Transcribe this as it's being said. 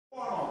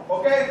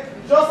Okay?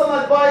 Just some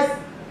advice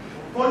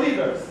for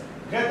leaders.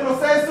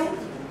 Retrocesso,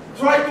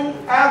 try to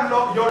have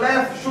your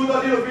left shoulder a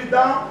little bit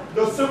down.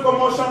 The circle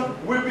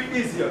motion will be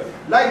easier.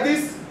 Like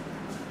this,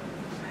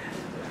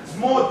 it's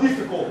more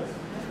difficult.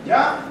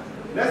 Yeah?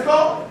 Let's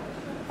go.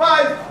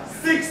 5,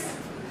 6.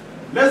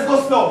 Let's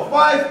go slow.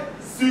 5,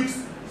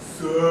 6,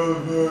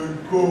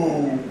 7, go.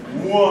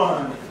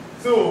 1,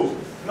 2.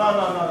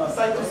 No.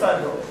 Side to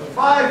side.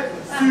 5,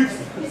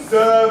 6,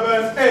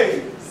 7,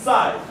 8.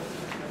 Side.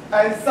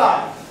 And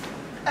side.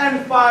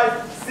 And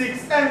 5,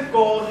 6, and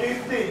go.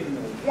 Repeat.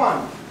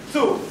 1,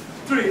 2,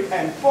 3,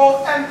 and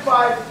 4, and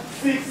 5,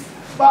 6.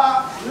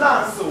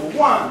 Balance.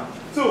 1,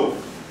 2,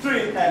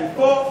 3, and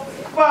 4,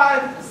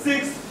 5,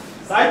 6.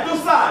 Side to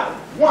side.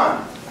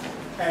 1,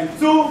 and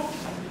 2,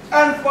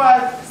 and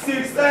 5,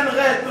 6, and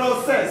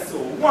retrocesso.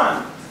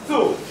 1,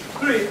 2,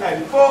 3,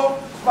 and 4,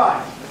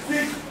 5,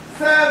 6,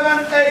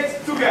 7,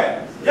 8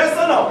 together. Yes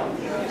or no?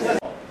 Yes.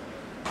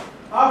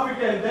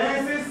 African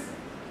dances,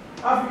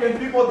 African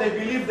people, they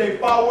believe their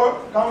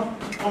power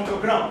comes from the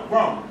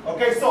ground.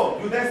 Okay, so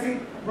you're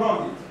dancing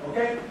round it.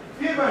 Okay?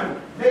 Even,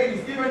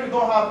 ladies, even you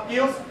don't have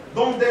heels,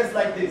 don't dance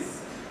like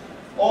this.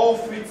 All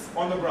feet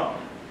on the ground.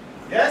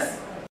 Yes?